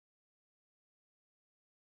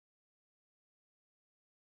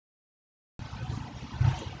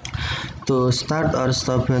To start or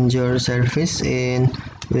stop Bonjour Service in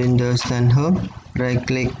Windows 10 Home,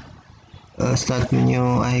 right-click Start menu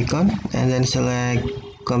icon and then select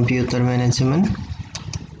Computer Management,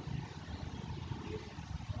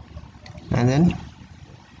 and then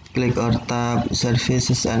click or tap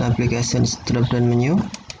Services and Applications drop-down menu,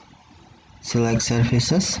 select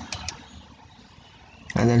Services,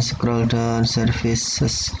 and then scroll down Services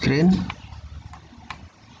screen.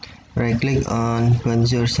 Right-click on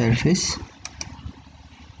Bonjour Service,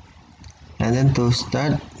 and then to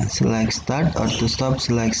start, select Start, or to stop,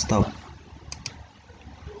 select Stop.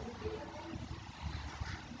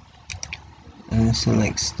 And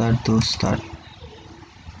select Start to start.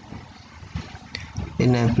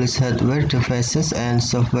 Enable hardware devices and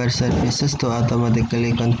software services to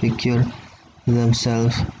automatically configure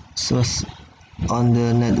themselves on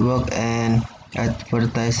the network and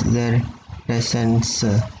advertise their presence.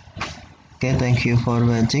 Okay, thank you for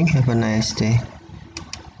watching. Have a nice day.